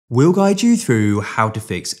We'll guide you through how to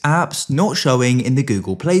fix apps not showing in the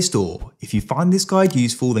Google Play Store. If you find this guide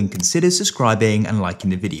useful, then consider subscribing and liking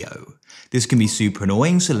the video. This can be super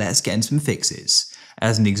annoying, so let's get into some fixes.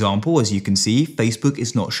 As an example, as you can see, Facebook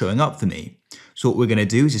is not showing up for me. So what we're going to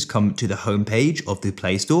do is just come to the home page of the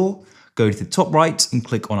Play Store, go to the top right and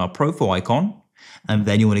click on our profile icon, and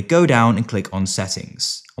then you want to go down and click on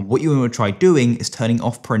settings. And what you want to try doing is turning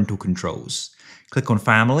off parental controls. Click on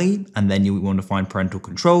family and then you want to find parental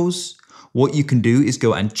controls. What you can do is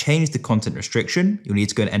go and change the content restriction. You'll need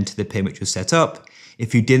to go and enter the PIN which was set up.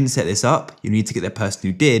 If you didn't set this up, you need to get the person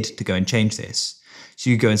who did to go and change this. So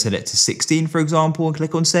you could go and set it to 16, for example, and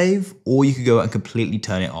click on save, or you could go and completely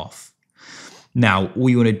turn it off. Now, all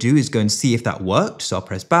you want to do is go and see if that worked. So I'll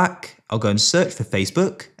press back, I'll go and search for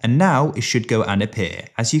Facebook, and now it should go and appear,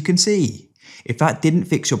 as you can see. If that didn't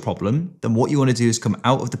fix your problem, then what you want to do is come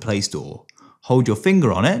out of the Play Store, hold your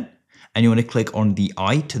finger on it, and you want to click on the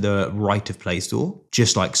eye to the right of Play Store,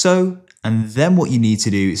 just like so. And then what you need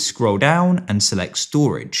to do is scroll down and select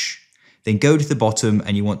storage. Then go to the bottom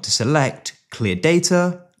and you want to select clear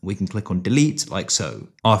data. We can click on delete like so.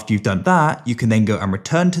 After you've done that, you can then go and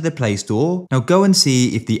return to the Play Store. Now go and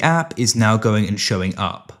see if the app is now going and showing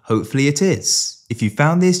up. Hopefully it is. If you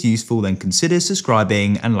found this useful, then consider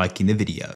subscribing and liking the video.